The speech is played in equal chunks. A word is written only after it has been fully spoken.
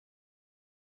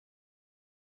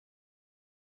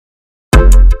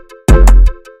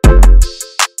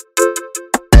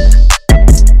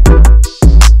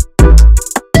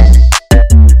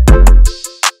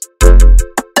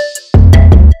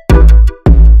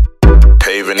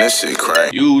this shit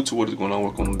crazy. YouTube, what is going on?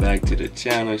 Welcome back to the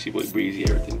channel. It's your boy Breezy,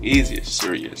 everything easy.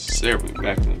 Yes sir, we're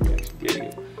back in the reaction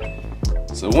video.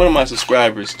 So one of my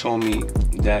subscribers told me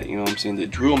that, you know what I'm saying, the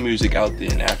drill music out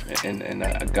there in Africa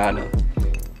and Ghana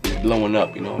is blowing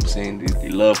up, you know what I'm saying. They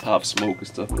love Pop Smoke and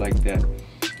stuff like that.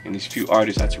 And these few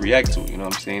artists I had to react to, you know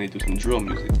what I'm saying. They do some drill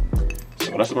music.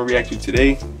 So that's what I'm gonna react to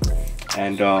today.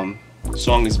 And the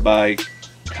song is by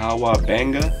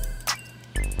Kawabanga.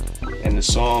 And the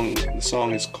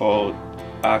song is called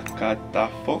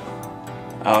Akatafoc.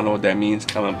 I don't know what that means,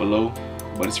 comment below.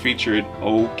 But it's featured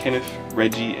O'Kenneth,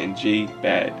 Reggie, and J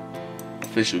Bad.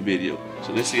 Official video.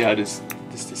 So let's see how this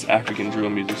African drill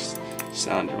music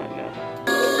sounding right now.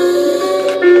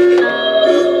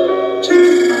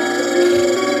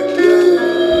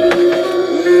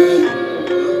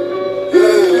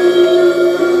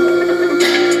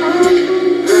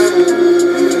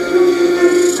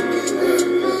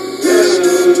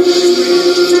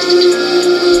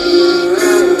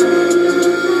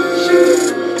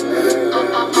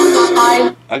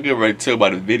 I can already tell by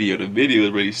the video. The video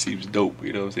already seems dope,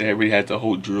 you know what I'm saying? Everybody had the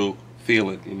whole drill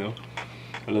feeling, you know?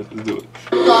 So let's do it.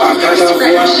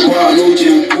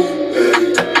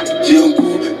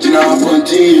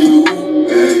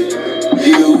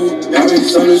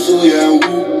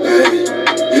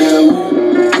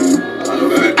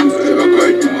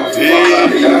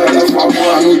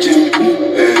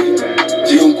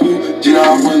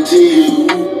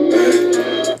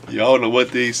 Y'all know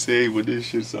what they say, but this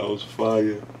shit sounds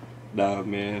fire. Nah,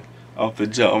 man. Off the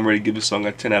jump, I'm ready to give this song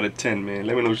a 10 out of 10, man.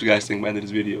 Let me know what you guys think by the end of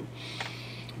this video.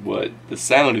 But the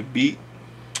sound of the beat,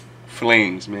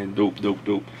 flames, man. Dope, dope,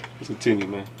 dope. Let's continue,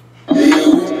 man.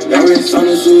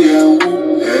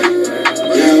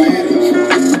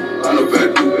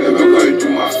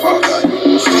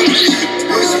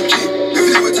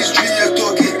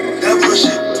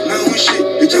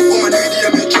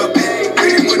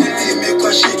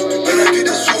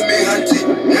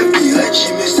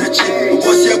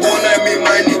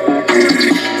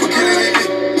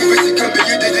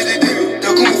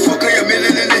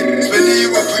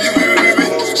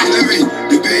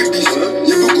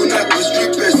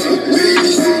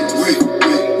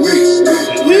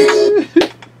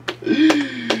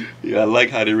 I like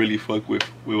how they really fuck with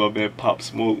my man Pop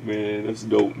Smoke, man. That's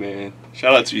dope, man.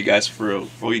 Shout out to you guys for real.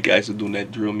 For all you guys who are doing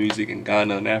that drill music in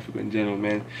Ghana and Africa in general,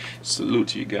 man. Salute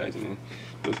to you guys, man.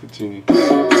 Let's continue.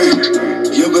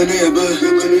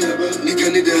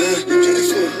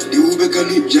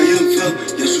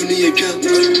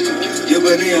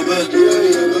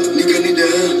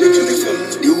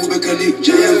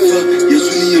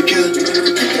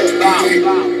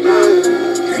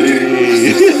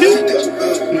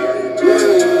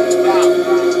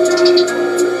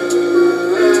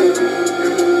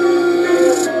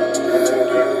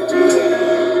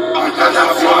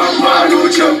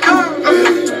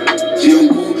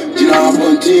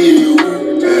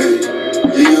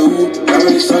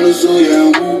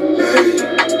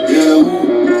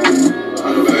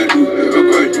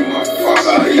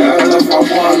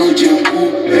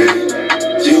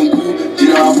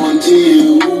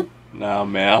 Nah,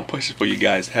 man, I'm pushing for you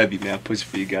guys heavy, man. I'm pushing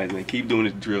for you guys, man. Keep doing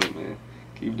this drill, man.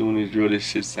 Keep doing this drill. This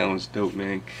shit sounds dope,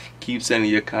 man. Keep sending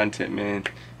your content, man.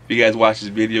 If you guys watch this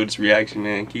video, this reaction,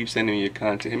 man, keep sending me your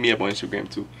content. Hit me up on Instagram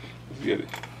too. Let's get it.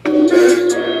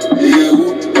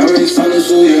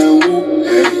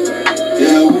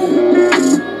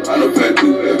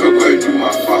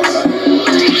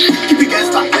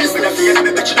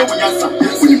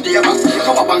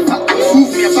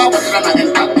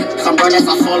 Some brothers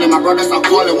are falling, my brothers are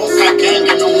calling. Won't cut gang,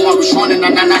 and no more be showing. And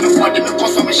I'm before them,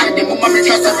 because I'm a shed, the mama be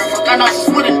dressed, and I'm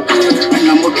sweating. And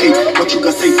I'm okay, what you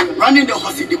gonna say? Running the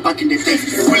horse in the back in the day.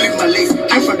 Pulling my legs,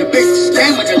 came from the base.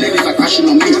 Damn, when the ladies are crashing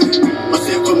on me. But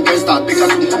say, come get started,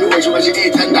 because I'm coming where she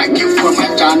ate, and I came from my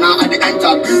Jana at the end.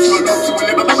 I've been through a lot to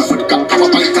live, but for the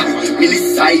Kawabanga. Mini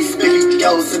size, baby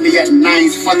girls in the at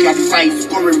nice. Fuck your size,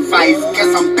 scoring vice. Get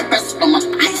some peppers on my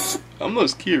eyes. I'm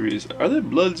most curious, are there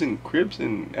Bloods and Crips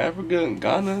in Africa and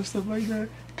Ghana and stuff like that?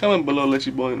 Comment below, let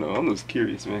your boy know. I'm just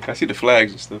curious, man. I see the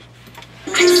flags and stuff.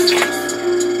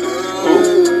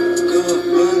 Oh.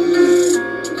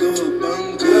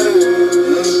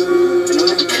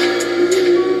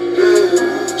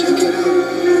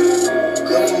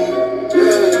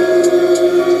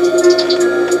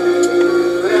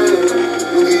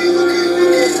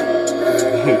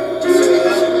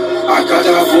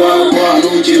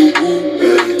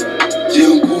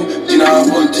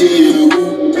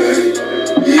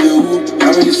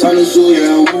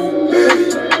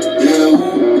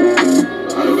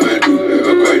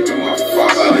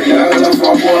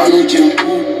 I know Jinku,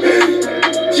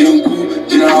 Jinku,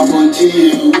 Jina Fonti,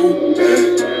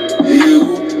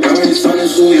 every son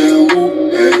is so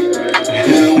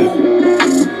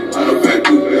I don't bet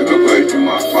to ever go to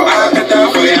my father.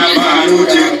 Akatafoc, I know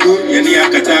Jinku, Yeni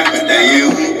Akatafoc,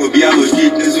 Obia was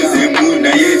street, this was a moon, I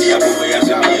had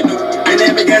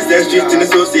against the street in the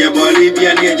social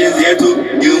Bolivian agents here too.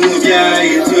 You move ya,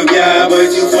 it's your boy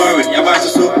too forward, your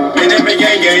boss so. And every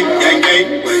gang,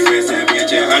 boys, we're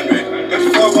 700. If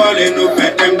you ball and no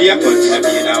fat time, the apple, I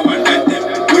mean, I want that them.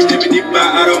 When you be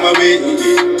out of my way,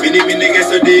 we need me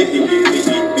niggas a day.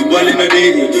 We ball in a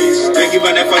day. Thank you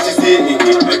for the first day.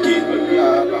 Okay.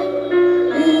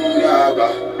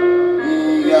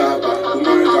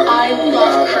 I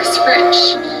love Chris Rich.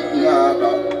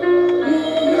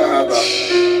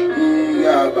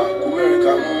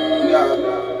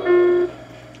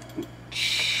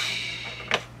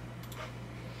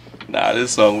 Nah,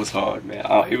 this song was hard, man.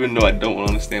 Even though I don't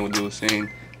understand what they were saying,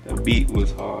 the beat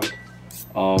was hard.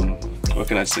 What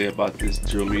can I say about this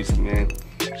drill music, man?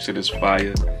 Shit is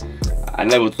fire. I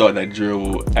never thought that drill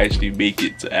would actually make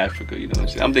it to Africa, you know what I'm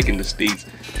saying? I'm thinking the States,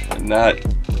 but not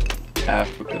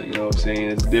Africa, you know what I'm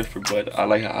saying? It's different, but I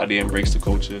like how they embrace the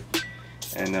culture.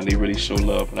 And they really show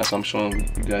love, and that's what I'm showing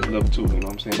you guys love too, you know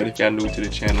what I'm saying? But if y'all new to the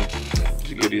channel, you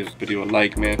should give this video a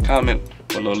like, man. Comment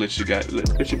below, let your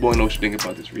boy know what you think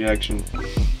about this reaction.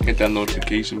 Hit that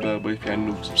notification bell, but if y'all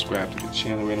new, subscribe to the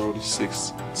channel. We're already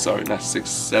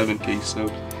 7K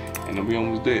subs, and then we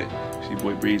almost there. It's your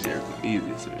boy BREEZY, everything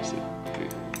easy, seriously.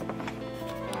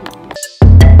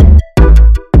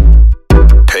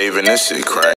 Paving this shit crack.